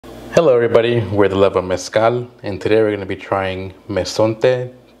Hello everybody, we're the love of Mezcal, and today we're going to be trying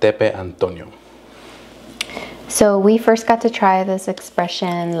Mezonte, Tepe, Antonio. So we first got to try this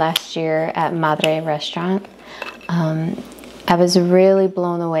expression last year at Madre restaurant. I was really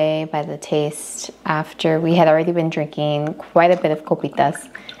blown away by the taste after we had already been drinking quite a bit of copitas,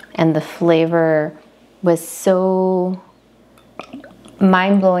 and the flavor was so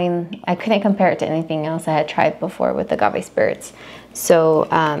mind-blowing. I couldn't compare it to anything else I had tried before with Agave Spirits. So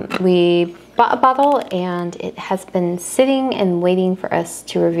we bought a bottle and it has been sitting and waiting for us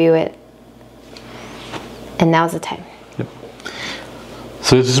to review it. And now's the time. Yep.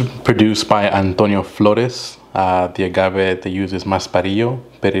 So this is produced by Antonio Flores. The agave they use is Masparillo,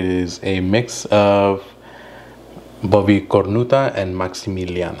 but it is a mix of Bovicornuta and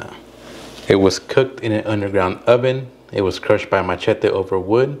Maximiliana. It was cooked in an underground oven. It was crushed by machete over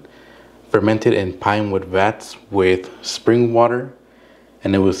wood, fermented in pine wood vats with spring water,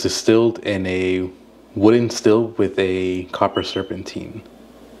 and it was distilled in a wooden still with a copper serpentine.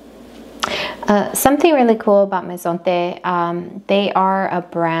 Something really cool about Mezonte, they are a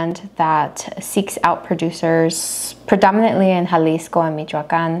brand that seeks out producers predominantly in Jalisco and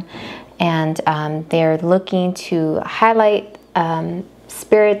Michoacan, and they're looking to highlight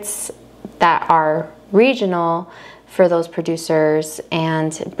spirits that are regional for those producers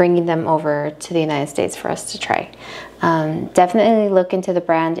and bringing them over to the United States for us to try. Definitely look into the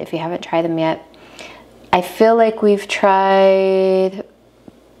brand if you haven't tried them yet. I feel like we've tried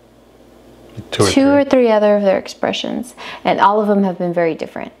two or three other of their expressions, and all of them have been very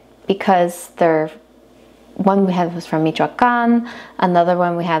different because one we had was from Michoacan, another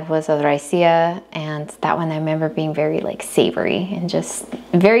one we had was of Raicilla, and that one I remember being very like savory and just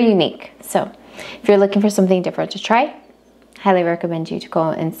very unique. So if you're looking for something different to try, highly recommend you to go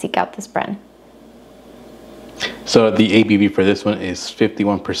and seek out this brand. So the ABV for this one is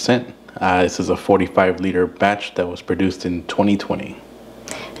 51%. This is a 45-liter batch that was produced in 2020.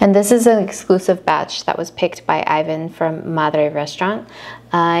 And this is an exclusive batch that was picked by Ivan from Madre Restaurant.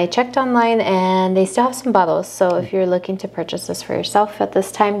 I checked online and they still have some bottles, so if you're looking to purchase this for yourself at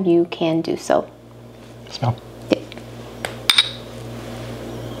this time, you can do so. Smell? Yeah.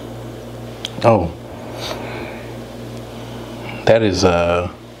 Oh. That is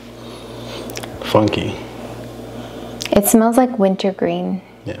funky. It smells like wintergreen.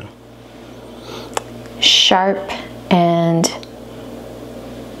 Yeah. Sharp and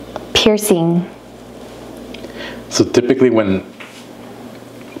piercing. So typically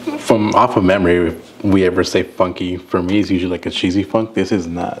from off of memory, if we ever say funky, for me it's usually like a cheesy funk. This is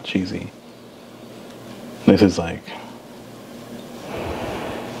not cheesy. This is like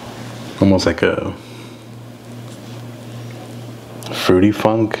almost like a fruity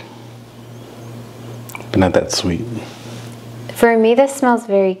funk, but not that sweet. For me, this smells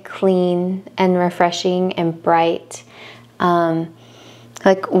very clean and refreshing and bright,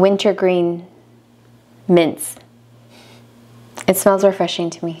 like wintergreen mints. It smells refreshing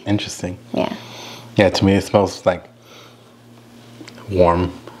to me. Interesting. Yeah. Yeah, to me it smells like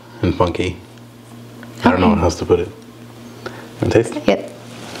warm and funky. I don't know how else to put it. And taste? Yep.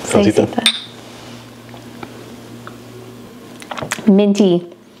 Salsita.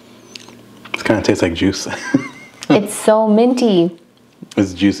 Minty. It kind of tastes like juice. It's so minty.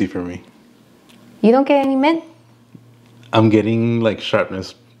 It's juicy for me. You don't get any mint? I'm getting like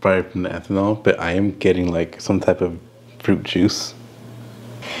sharpness probably from the ethanol, but I am getting like some type of fruit juice.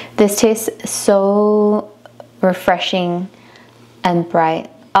 This tastes so refreshing and bright.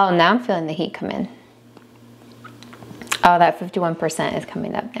 Oh, now I'm feeling the heat come in. Oh, that 51% is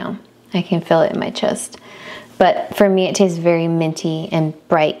coming up now. I can feel it in my chest. But for me, it tastes very minty and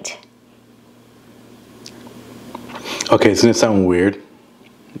bright. Okay, it's gonna sound weird.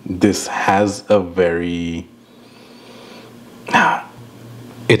 This has a very...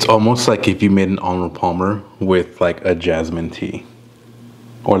 It's almost like if you made an Arnold Palmer with like a jasmine tea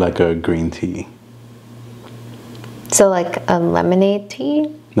or like a green tea. So like a lemonade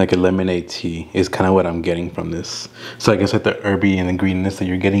tea? Like a lemonade tea is kind of what I'm getting from this. So I guess like the herby and the greenness that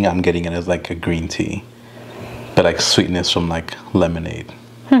you're getting, I'm getting it as like a green tea. But like sweetness from like lemonade.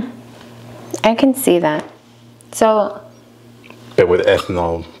 I can see that. So... But with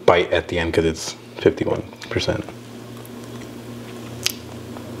ethanol bite at the end because it's 51%.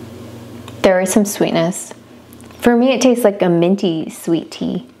 There is some sweetness. For me, it tastes like a minty sweet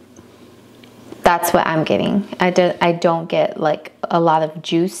tea. That's what I'm getting. I don't get like a lot of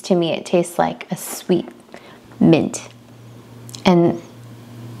juice. To me, it tastes like a sweet mint. And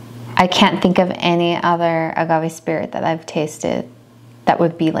I can't think of any other agave spirit that I've tasted that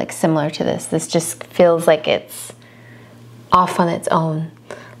would be like similar to this. This just feels like it's off on its own.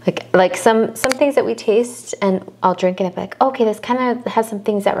 Like some things that we taste and I'll drink it and be like, okay, this kind of has some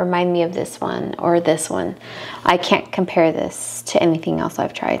things that remind me of this one or this one. I can't compare this to anything else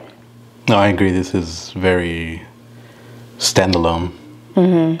I've tried. No, I agree. This is very standalone.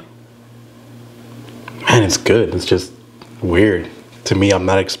 Mm-hmm. Man, it's good. It's just weird. To me, I'm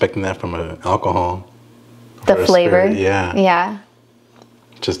not expecting that from an alcohol. The flavor? Spirit. Yeah. Yeah.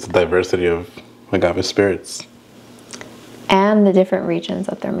 Just the diversity of agave spirits. And the different regions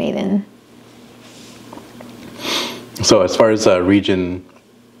that they're made in. So as far as region,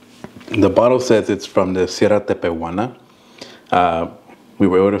 the bottle says it's from the Sierra Tepehuana. We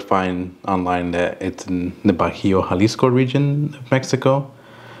were able to find online that it's in the Bajío, Jalisco region of Mexico.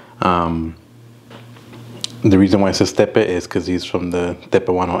 The reason why it says Tepe is because he's from the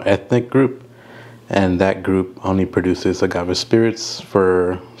Tepehuano ethnic group. And that group only produces agave spirits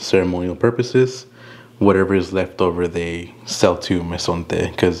for ceremonial purposes. Whatever is left over, they sell to Mezonte,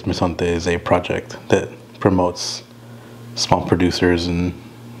 because Mezonte is a project that promotes small producers in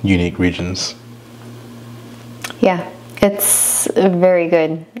unique regions. Yeah, it's very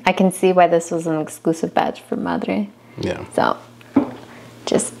good. I can see why this was an exclusive batch for Madre. Yeah. So,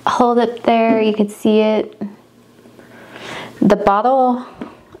 just hold it there. You can see it. The bottle,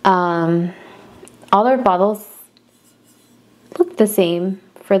 all our bottles look the same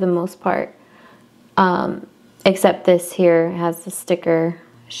for the most part. Except this here has the sticker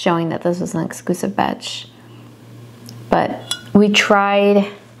showing that this was an exclusive batch. But we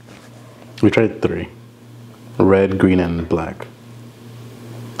tried 3. Red, green, and black.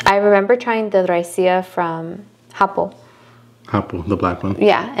 I remember trying the raicilla from Hapo. Hapo, the black one.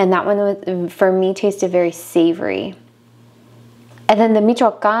 Yeah, and that one was, for me, tasted very savory. And then the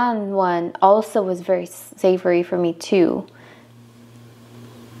Michoacan one also was very savory for me too.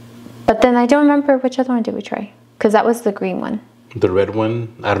 But then I don't remember which other one did we try. Because that was the green one. The red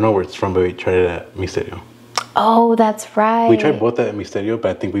one, I don't know where it's from, but we tried it at Misterio. Oh, that's right. We tried both at Misterio,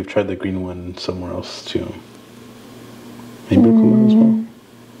 but I think we've tried the green one somewhere else too. Maybe Brooklyn as well?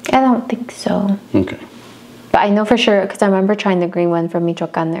 I don't think so. Okay. But I know for sure, because I remember trying the green one from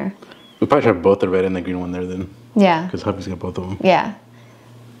Michoacan there. We probably tried both the red and the green one there then. Yeah. Because Hubby's got both of them. Yeah.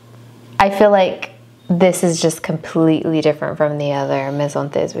 I feel like this is just completely different from the other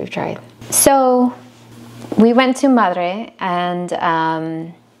Mezontes we've tried. So we went to Madre, and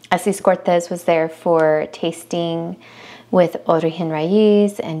Asís Cortez was there for tasting with Origen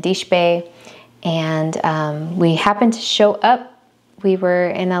Raiz and Dishbe, and we happened to show up. We were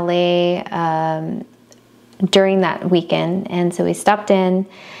in LA during that weekend, and so we stopped in,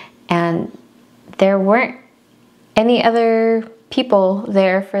 and there weren't any other people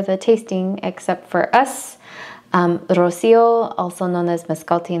there for the tasting except for us. Rocio, also known as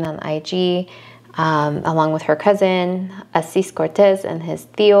Mezcal on IG, along with her cousin, Asís Cortez, and his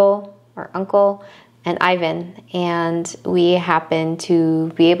tío, or uncle, and Ivan. And we happened to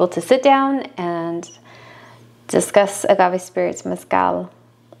be able to sit down and discuss Agave Spirits, Mezcal,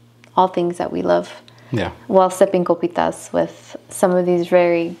 all things that we love. Yeah. While sipping copitas with some of these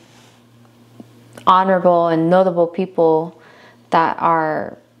very honorable and notable people that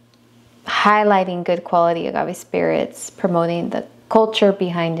are highlighting good quality agave spirits, promoting the culture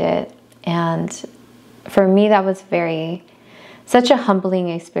behind it. And for me, that was such a humbling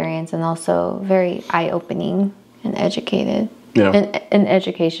experience, and also very eye-opening and educated. Yeah. And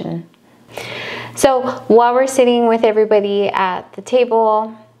education. So while we're sitting with everybody at the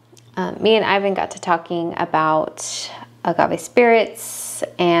table, me and Ivan got to talking about agave spirits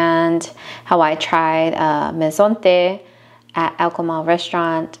and how I tried Mezonte at El Comal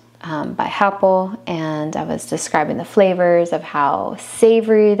restaurant by Hapo, and I was describing the flavors of how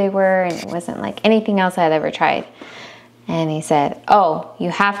savory they were, and it wasn't like anything else I had ever tried. And he said, oh, you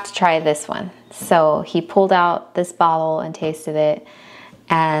have to try this one. So he pulled out this bottle and tasted it,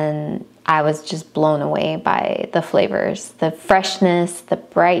 and I was just blown away by the flavors, the freshness, the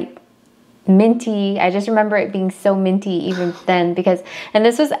bright minty. I just remember it being so minty even then, and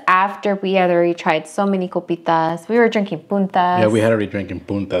this was after we had already tried so many copitas. We were drinking puntas. Yeah, we had already drinking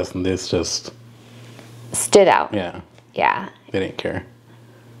puntas, and this just stood out. Yeah. Yeah. They didn't care.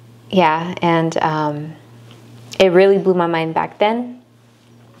 Yeah, and it really blew my mind back then.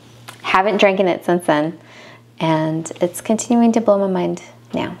 Haven't drank it since then, and it's continuing to blow my mind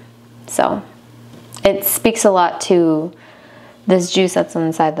now. So it speaks a lot to this juice that's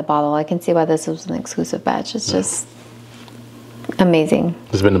inside the bottle. I can see why this was an exclusive batch. It's just amazing.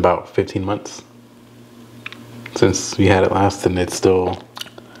 It's been about 15 months since we had it last, and it's still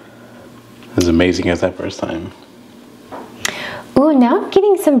as amazing as that first time. Ooh, now I'm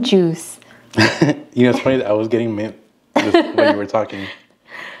getting some juice. You know, it's funny that I was getting mint just when you were talking.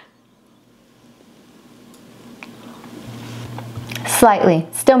 Slightly.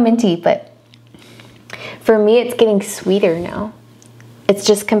 Still minty, but for me it's getting sweeter now. It's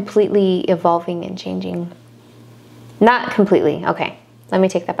just completely evolving and changing. Not completely. Okay, let me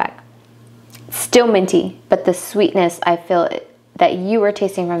take that back. Still minty, but the sweetness I feel that you were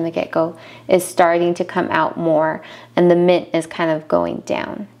tasting from the get-go is starting to come out more, and the mint is kind of going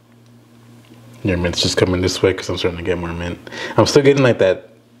down. Your mint's just coming this way because I'm starting to get more mint. I'm still getting like that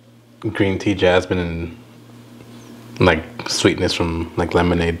green tea, jasmine, and like sweetness from like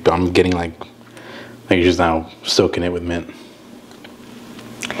lemonade, but I'm getting like you're just now soaking it with mint.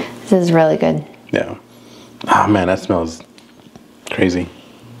 This is really good. Yeah. Oh man, that smells crazy.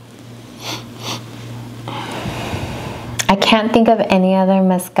 I can't think of any other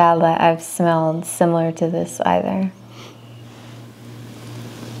mezcal that I've smelled similar to this either.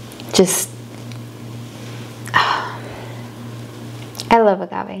 Just, I love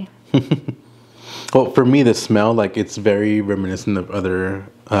agave. Well, for me, the smell, like it's very reminiscent of other,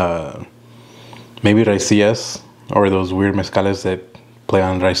 maybe raicillas or those weird mezcales that play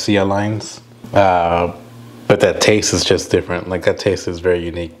on raicilla lines. But that taste is just different. Like that taste is very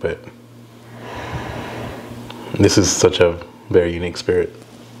unique, but this is such a very unique spirit.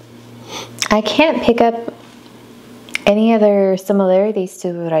 I can't pick up any other similarities to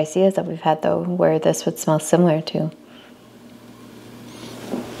raicillas that we've had though, where this would smell similar to.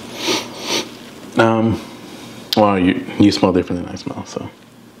 Well, you smell different than I smell, so.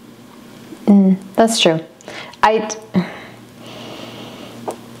 That's true. I'm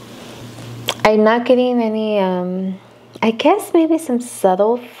not getting any, I guess maybe some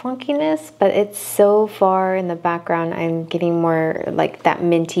subtle funkiness, but it's so far in the background, I'm getting more like that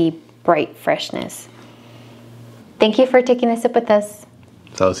minty, bright freshness. Thank you for taking a sip with us.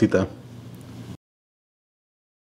 Saludcita.